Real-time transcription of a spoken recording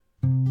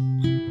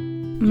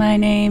My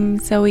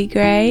name's Zoe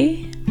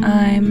Grey.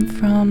 I'm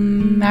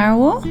from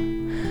Marrawah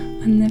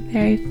on the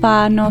very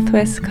far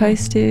northwest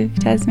coast of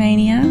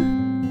Tasmania.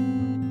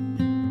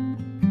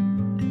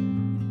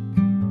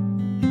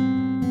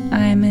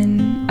 I'm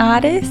an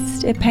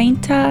artist, a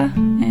painter,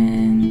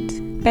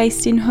 and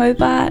based in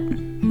Hobart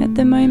at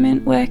the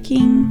moment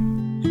working.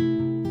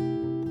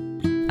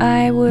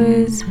 I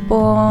was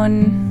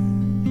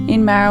born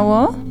in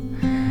Marrawah,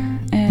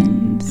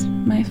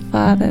 and my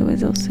father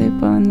was also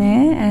born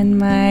there, and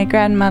my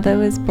grandmother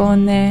was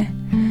born there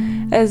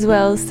as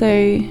well, so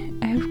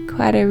I have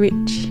quite a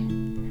rich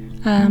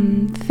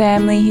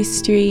family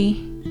history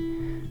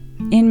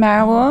in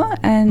Marrawah,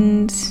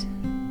 and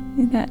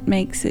that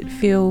makes it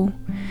feel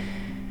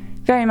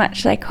very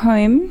much like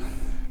home.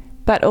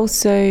 But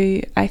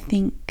also I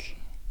think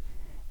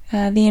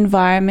the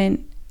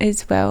environment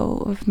as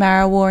well of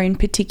Marrawah in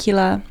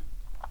particular,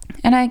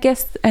 and I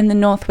guess and the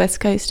northwest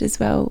coast as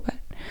well, but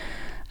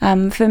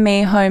for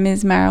me home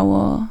is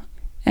Marrawah,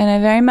 and I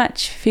very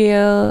much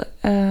feel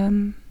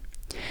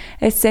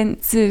a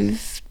sense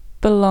of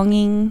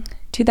belonging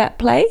to that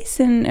place,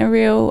 and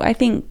I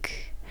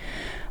think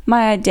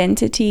my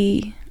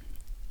identity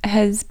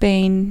has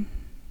been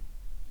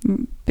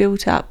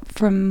built up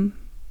from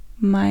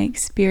my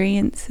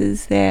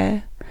experiences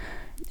there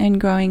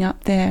and growing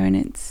up there, and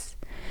it's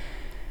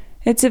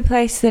a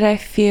place that I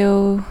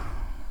feel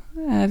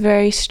a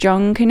very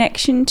strong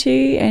connection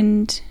to,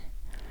 and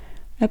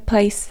a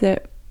place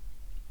that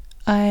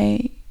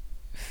I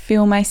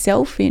feel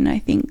myself in. I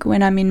think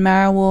when I'm in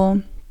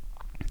Marrawah,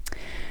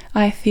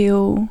 I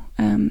feel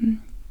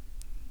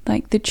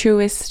like the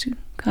truest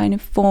kind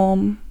of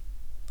form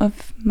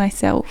of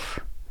myself.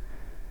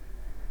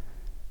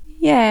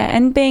 Yeah,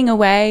 and being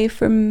away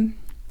from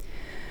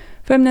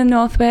the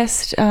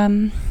northwest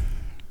and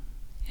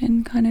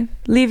kind of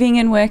living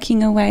and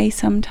working away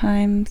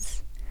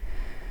sometimes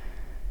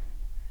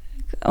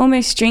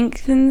almost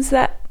strengthens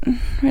that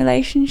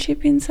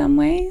relationship in some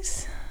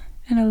ways.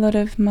 And a lot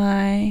of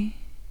my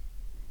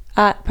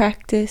art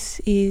practice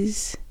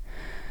is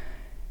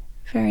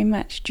very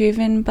much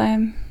driven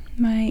by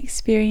my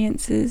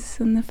experiences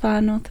in the far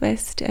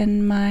northwest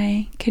and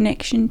my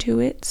connection to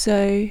it.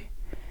 So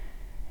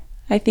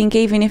I think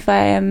even if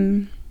I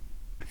am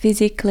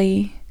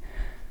physically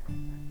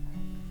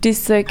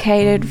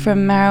dislocated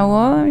from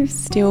Marrawah, I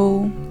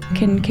still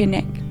can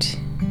connect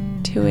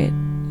to it,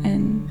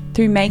 and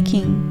through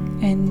making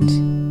and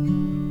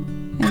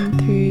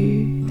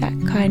through that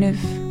kind of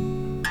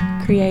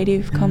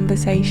creative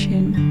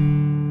conversation.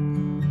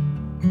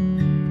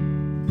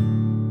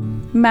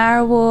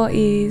 Marrawah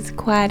is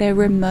quite a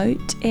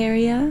remote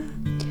area.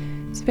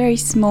 It's a very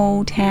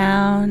small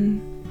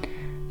town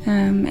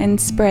and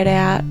spread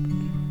out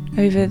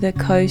over the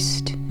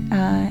coast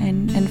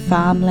and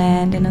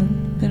farmland and a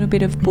little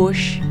bit of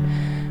bush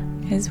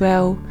as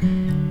well.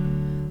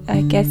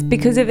 I guess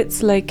because of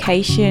its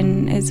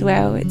location as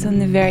well, it's on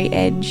the very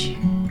edge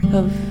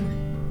of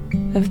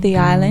the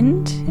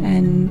island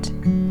and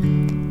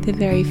the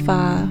very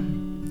far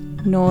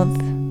northwest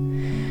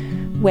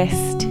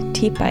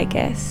tip, I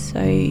guess. So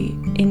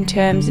in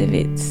terms of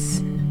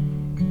its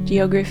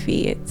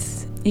geography,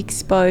 it's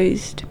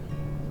exposed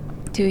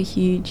to a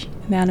huge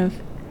amount of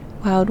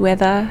wild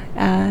weather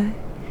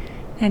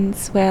and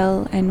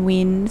swell and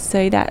wind,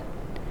 so that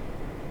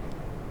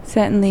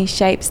certainly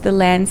shapes the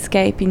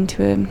landscape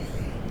into a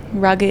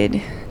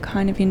rugged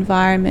kind of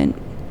environment,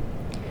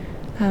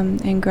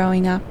 and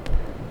growing up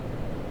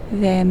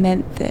there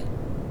meant that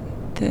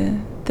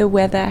the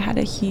weather had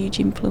a huge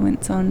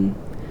influence on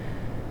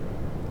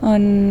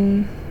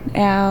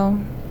our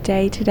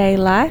day-to-day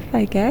life,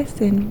 I guess,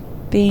 and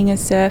being a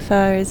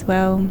surfer as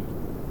well,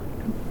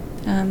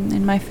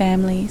 and my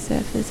family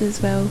surfers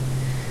as well,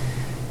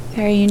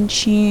 very in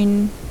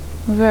tune,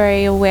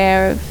 very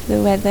aware of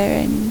the weather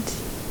and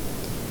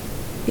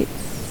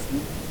its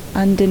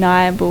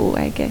undeniable,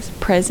 I guess,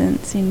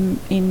 presence in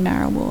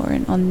Marrawah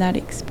and on that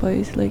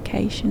exposed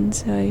location.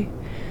 So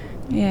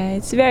yeah,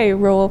 it's a very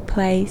raw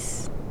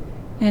place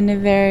and a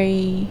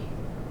very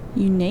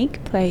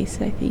unique place,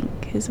 I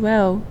think, as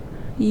well.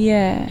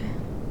 Yeah,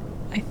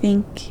 I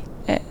think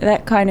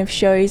that kind of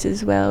shows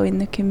as well in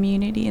the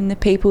community and the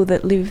people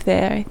that live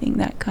there. I think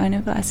that kind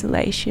of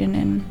isolation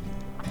and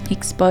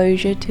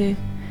exposure to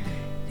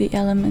the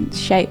elements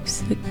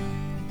shapes the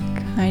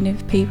kind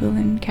of people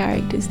and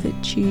characters that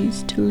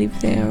choose to live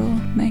there or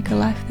make a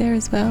life there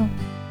as well.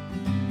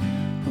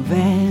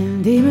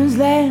 Van Diemen's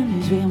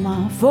Land is where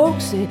my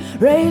folks they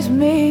raised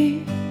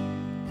me.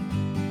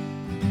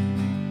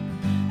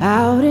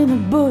 Out in the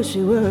bush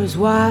we were as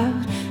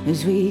wild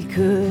as we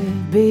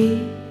could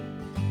be.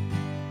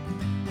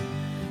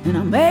 And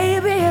I may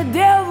be a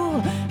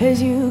devil,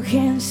 as you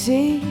can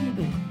see,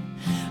 but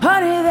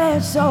honey,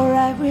 that's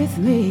alright with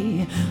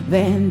me.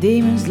 Van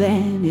Diemen's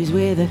Land is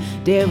where the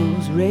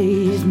devils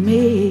raised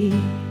me.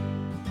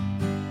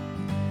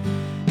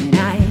 And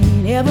I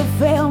ain't ever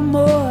felt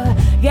more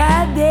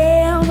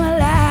goddamn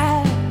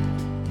alive.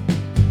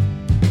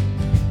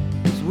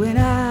 'Cause when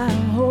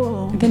I'm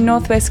home, the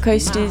northwest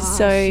coast is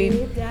so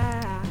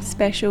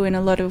special in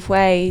a lot of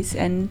ways,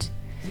 and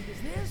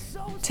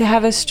to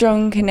have a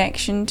strong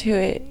connection to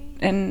it,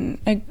 and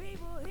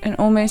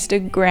almost a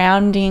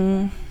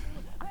grounding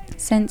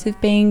sense of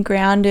being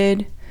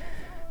grounded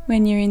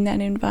when you're in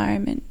that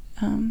environment.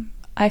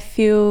 I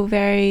feel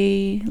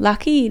very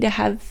lucky to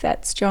have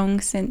that strong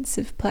sense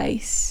of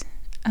place,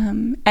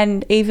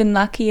 and even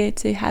luckier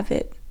to have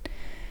it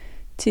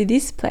to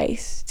this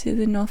place, to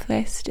the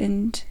Northwest.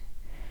 And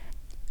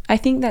I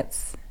think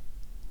that's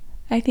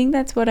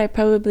what I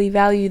probably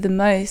value the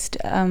most,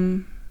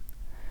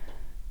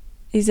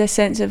 is a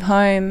sense of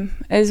home,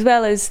 as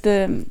well as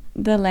the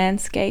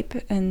landscape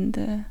and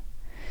the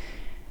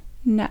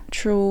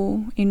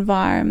natural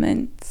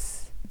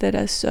environments that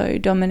are so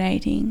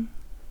dominating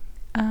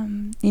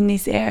in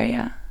this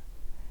area.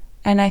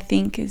 And I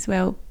think as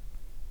well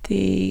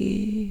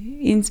the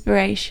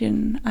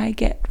inspiration I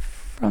get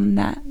from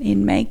that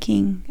in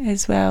making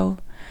as well.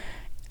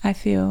 I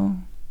feel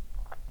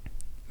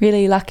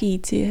really lucky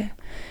to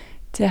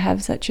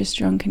have such a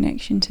strong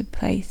connection to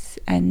place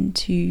and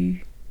to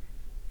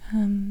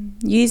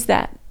use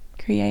that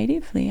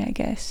creatively, I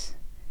guess.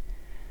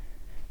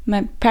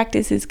 My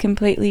practice is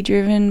completely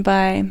driven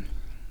by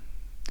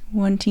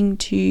wanting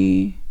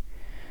to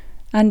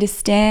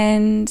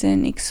understand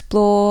and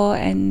explore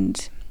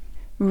and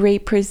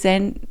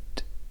represent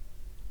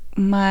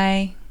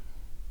my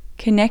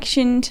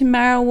connection to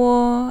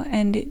Marrawah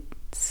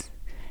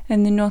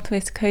and the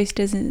Northwest Coast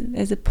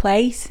as a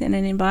place and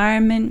an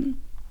environment.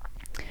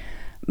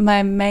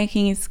 My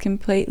making is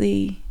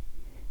completely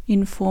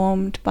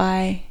informed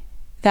by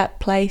that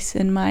place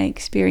and my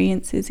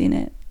experiences in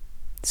it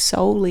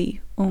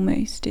solely,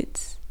 almost.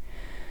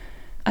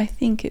 I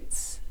think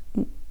it's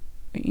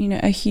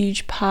a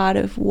huge part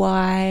of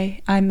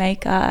why I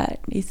make art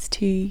is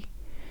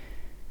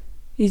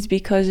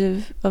because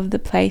of the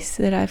place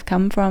that I've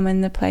come from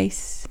and the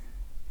place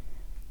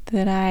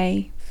that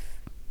I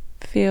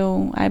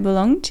feel I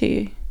belong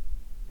to.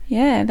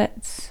 Yeah,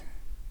 that's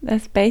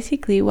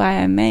basically why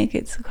I make.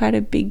 It's quite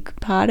a big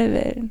part of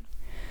it.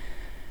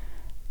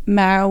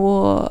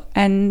 Marrawah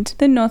and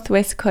the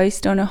Northwest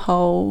Coast on a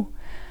whole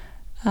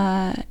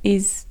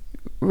is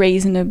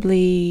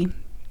reasonably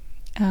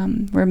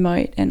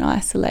remote and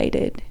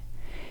isolated.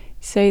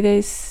 So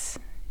there's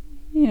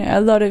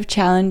a lot of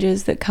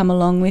challenges that come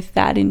along with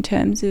that in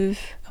terms of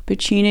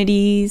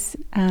opportunities.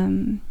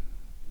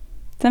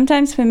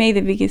 Sometimes for me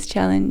the biggest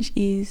challenge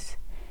is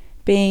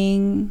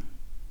being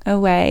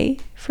away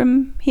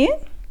from here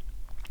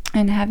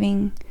and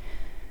having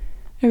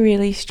a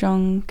really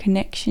strong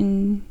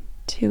connection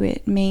to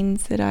it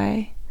means that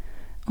I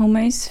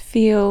almost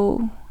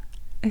feel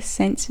a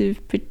sense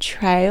of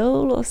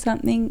betrayal or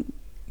something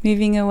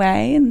moving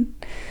away and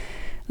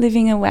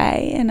living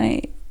away, and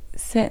I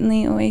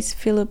certainly always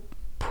feel a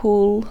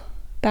pull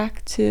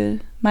back to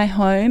my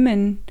home,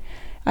 and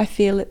I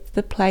feel it's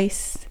the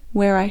place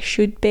where I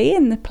should be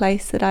and the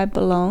place that I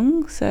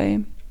belong.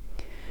 So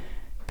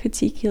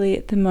particularly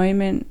at the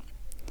moment,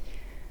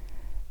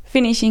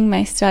 finishing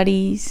my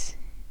studies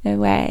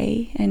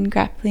away and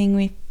grappling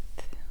with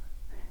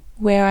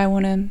where I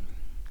want to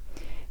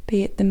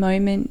be at the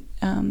moment,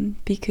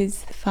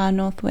 because the far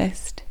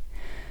northwest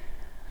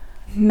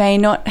may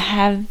not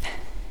have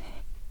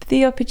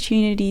the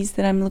opportunities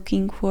that I'm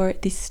looking for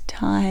at this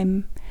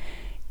time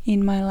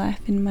in my life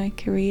and my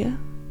career.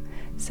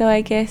 So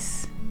I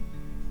guess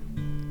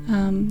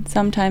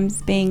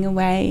sometimes being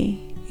away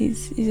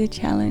is a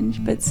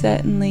challenge, but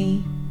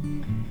certainly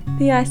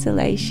the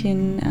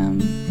isolation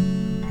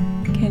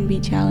can be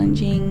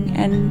challenging,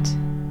 and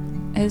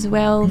as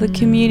well the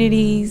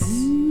communities.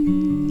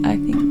 I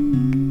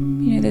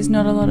think there's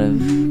not a lot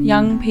of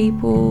young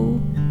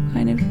people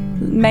kind of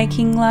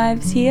making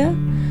lives here,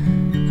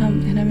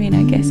 and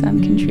I guess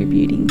I'm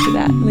contributing to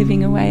that,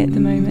 living away at the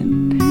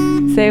moment.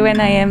 So when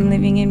I am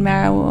living in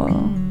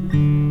Marrawah,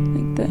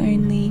 like the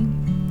only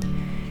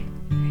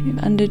kind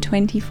of under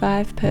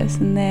 25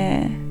 person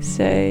there,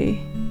 so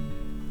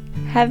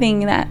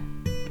having that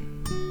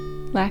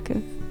lack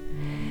of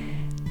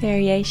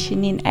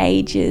variation in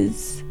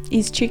ages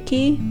is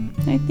tricky,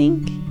 I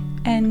think.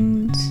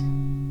 And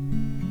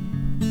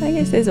I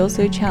guess there's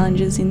also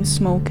challenges in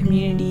small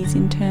communities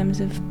in terms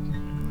of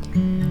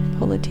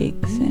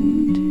politics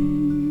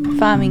and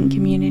farming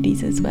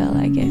communities as well.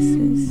 I guess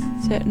there's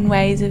certain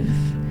ways of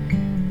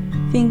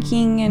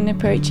thinking and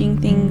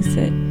approaching things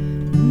that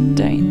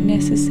don't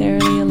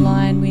necessarily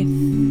align with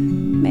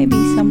maybe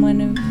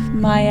someone of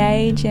my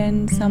age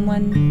and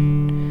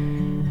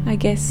someone, I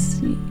guess,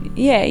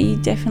 you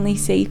definitely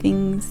see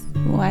things,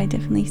 or I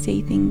definitely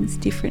see things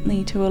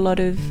differently to a lot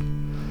of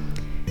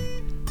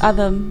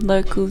other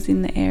locals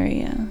in the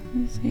area.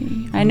 So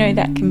I know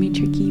that can be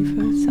tricky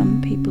for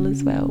some people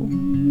as well,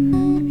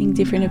 having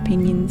different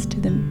opinions to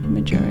the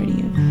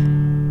majority of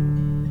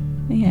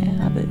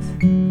others.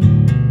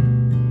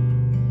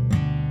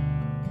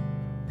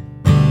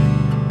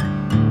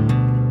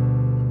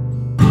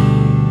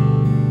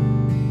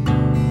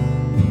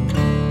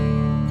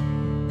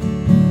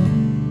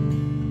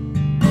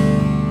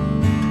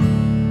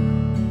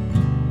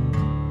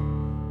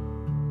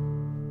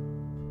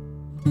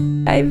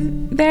 I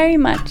very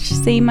much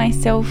see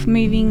myself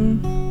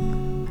moving,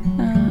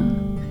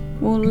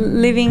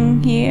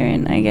 living here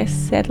and I guess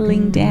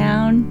settling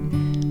down,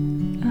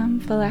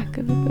 for lack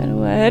of a better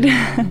word.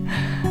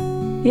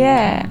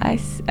 Yeah, I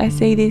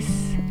see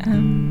this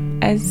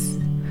as,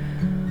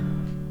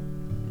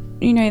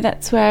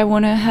 that's where I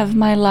want to have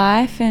my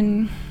life,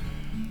 and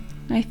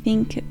I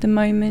think at the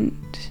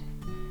moment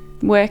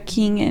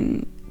working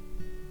and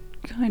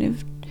kind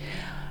of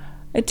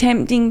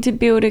attempting to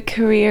build a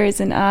career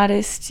as an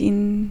artist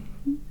in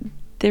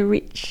the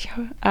rich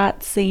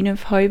art scene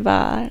of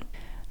Hobart,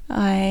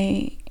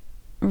 I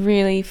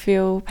really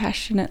feel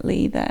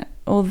passionately that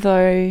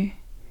although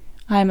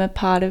I'm a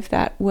part of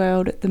that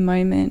world at the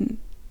moment,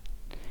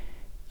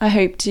 I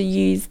hope to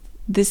use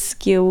the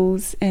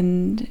skills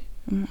and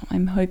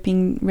I'm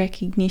hoping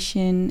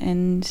recognition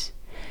and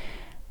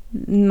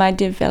my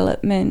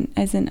development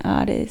as an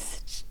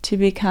artist to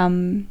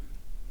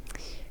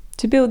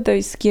build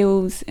those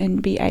skills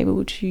and be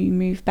able to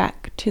move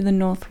back to the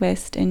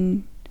Northwest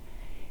and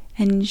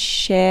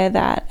share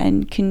that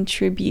and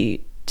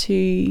contribute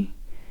to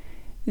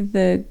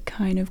the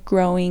kind of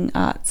growing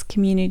arts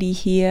community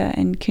here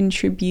and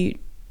contribute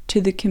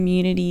to the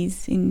community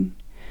in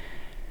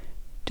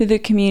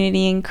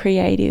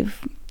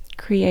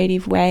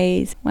creative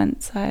ways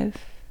once I've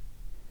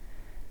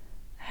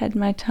had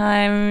my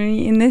time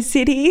in the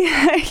city,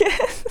 I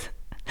guess.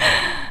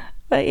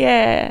 But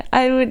yeah,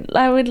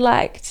 I would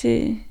like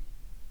to,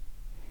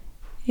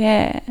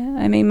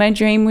 my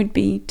dream would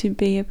be to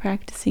be a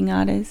practicing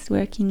artist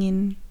working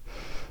in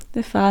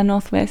the far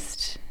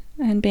Northwest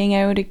and being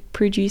able to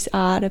produce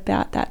art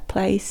about that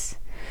place,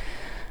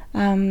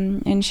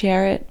 and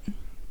share it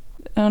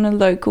on a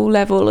local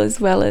level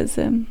as well as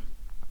a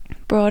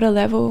broader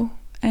level,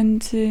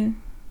 and to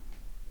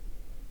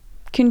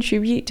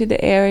contribute to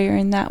the area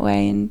in that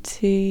way and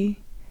to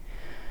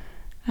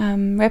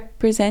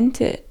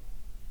represent it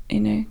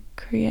in a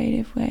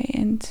creative way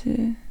and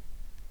to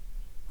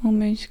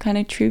almost kind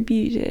of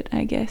tribute it,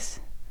 I guess.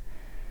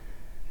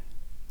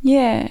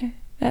 Yeah,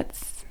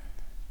 it's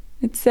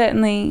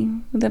certainly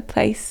the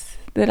place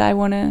that I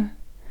want to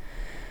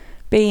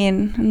be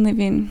in and live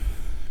in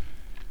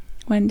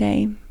one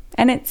day.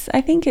 And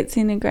I think it's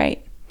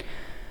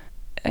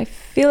I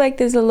feel like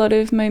there's a lot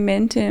of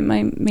momentum,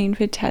 I mean,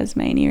 for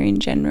Tasmania in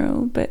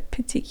general, but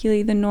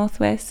particularly the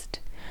Northwest.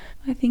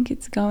 I think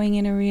it's going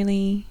in a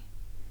really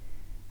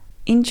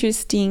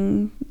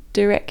interesting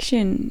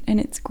direction and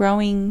it's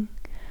growing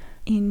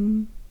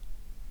in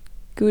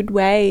good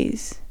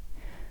ways,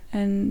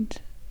 and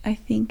I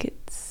think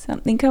it's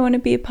something I want to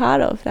be a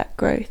part of, that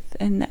growth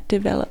and that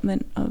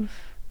development of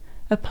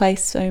a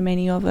place so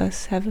many of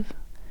us have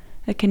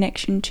a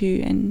connection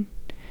to and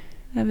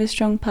have a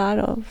strong part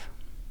of.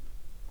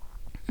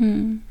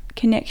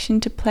 Connection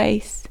to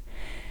place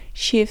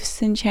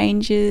shifts and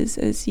changes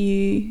as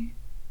you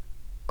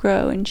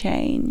grow and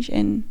change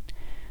and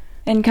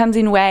comes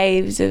in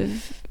waves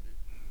of,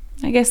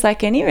 I guess,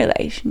 like any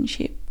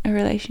relationship. A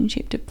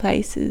relationship to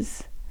place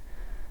is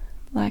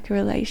like a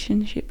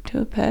relationship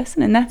to a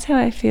person, and that's how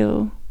I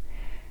feel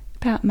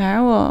about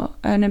Marrawah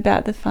and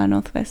about the far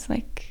Northwest.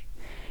 Like,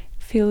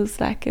 it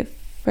feels like a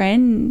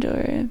friend,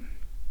 or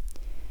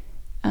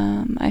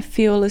I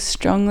feel as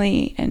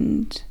strongly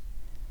and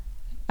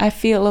I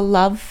feel a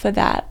love for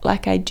that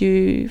like I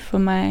do for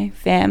my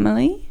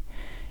family.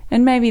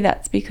 And maybe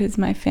that's because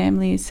my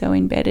family is so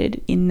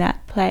embedded in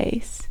that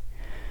place.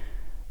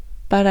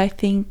 But I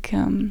think,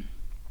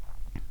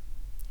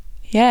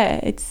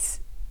 it's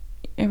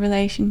a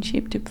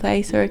relationship to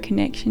place, or a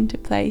connection to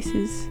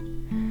places.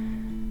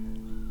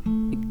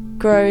 It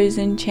grows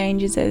and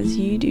changes as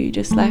you do,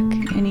 just like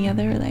any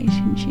other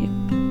relationship.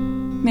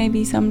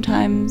 Maybe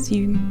sometimes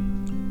you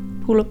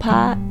pull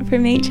apart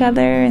from each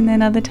other, and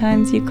then other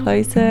times you're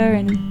closer,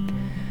 and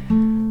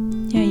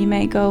you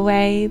may go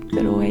away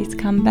but always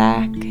come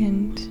back.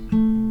 And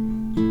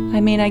I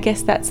mean, I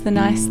guess that's the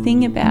nice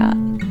thing about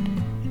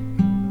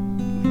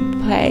the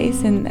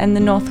place and the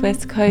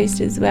Northwest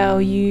Coast as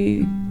well.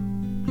 You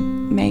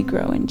may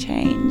grow and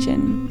change,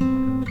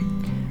 and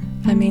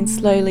I mean,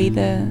 slowly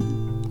the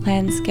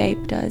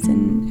landscape does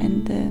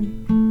and the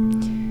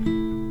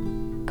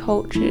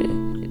culture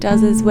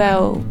does as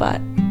well,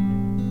 but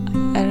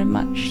at a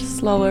much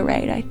slower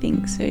rate, I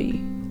think. So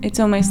it's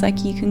almost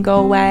like you can go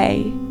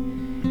away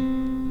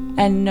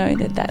and know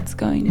that that's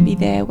going to be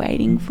there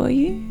waiting for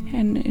you,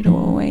 and it'll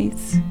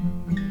always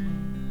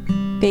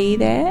be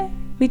there,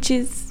 which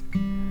is,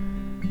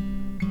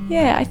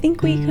 I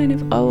think we kind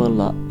of owe a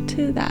lot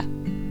to that,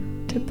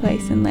 to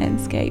place and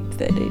landscape,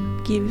 that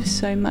it gives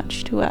so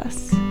much to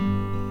us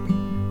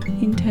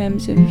in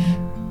terms of,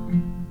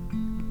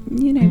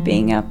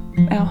 being our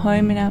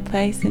home and our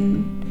place,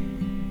 and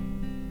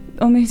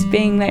almost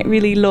being like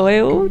really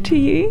loyal to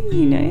you,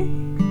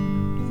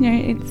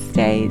 it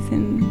stays.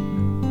 And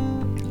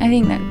I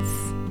think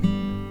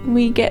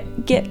we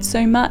get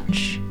so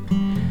much,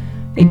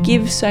 it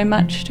gives so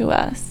much to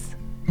us,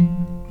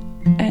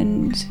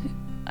 and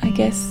I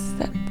guess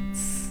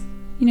that's,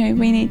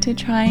 we need to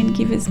try and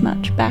give as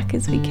much back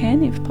as we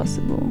can if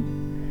possible.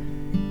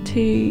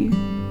 to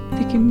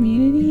the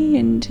community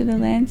and to the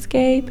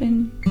landscape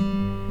and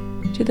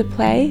to the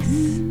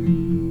place,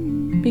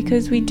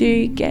 because we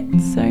do get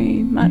so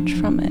much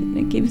from it.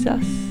 It gives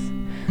us,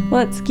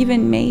 well, it's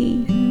given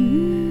me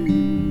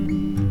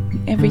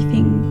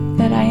everything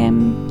that I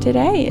am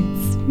today.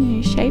 It's, you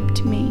know,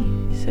 shaped me.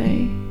 So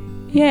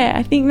yeah,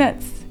 I think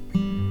that's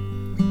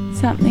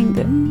something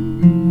that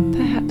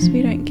perhaps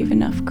we don't give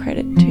enough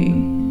credit to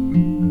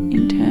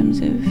in terms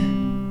of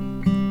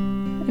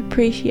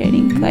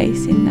appreciating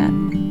place in that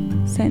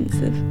sense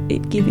of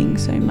it giving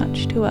so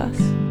much to us.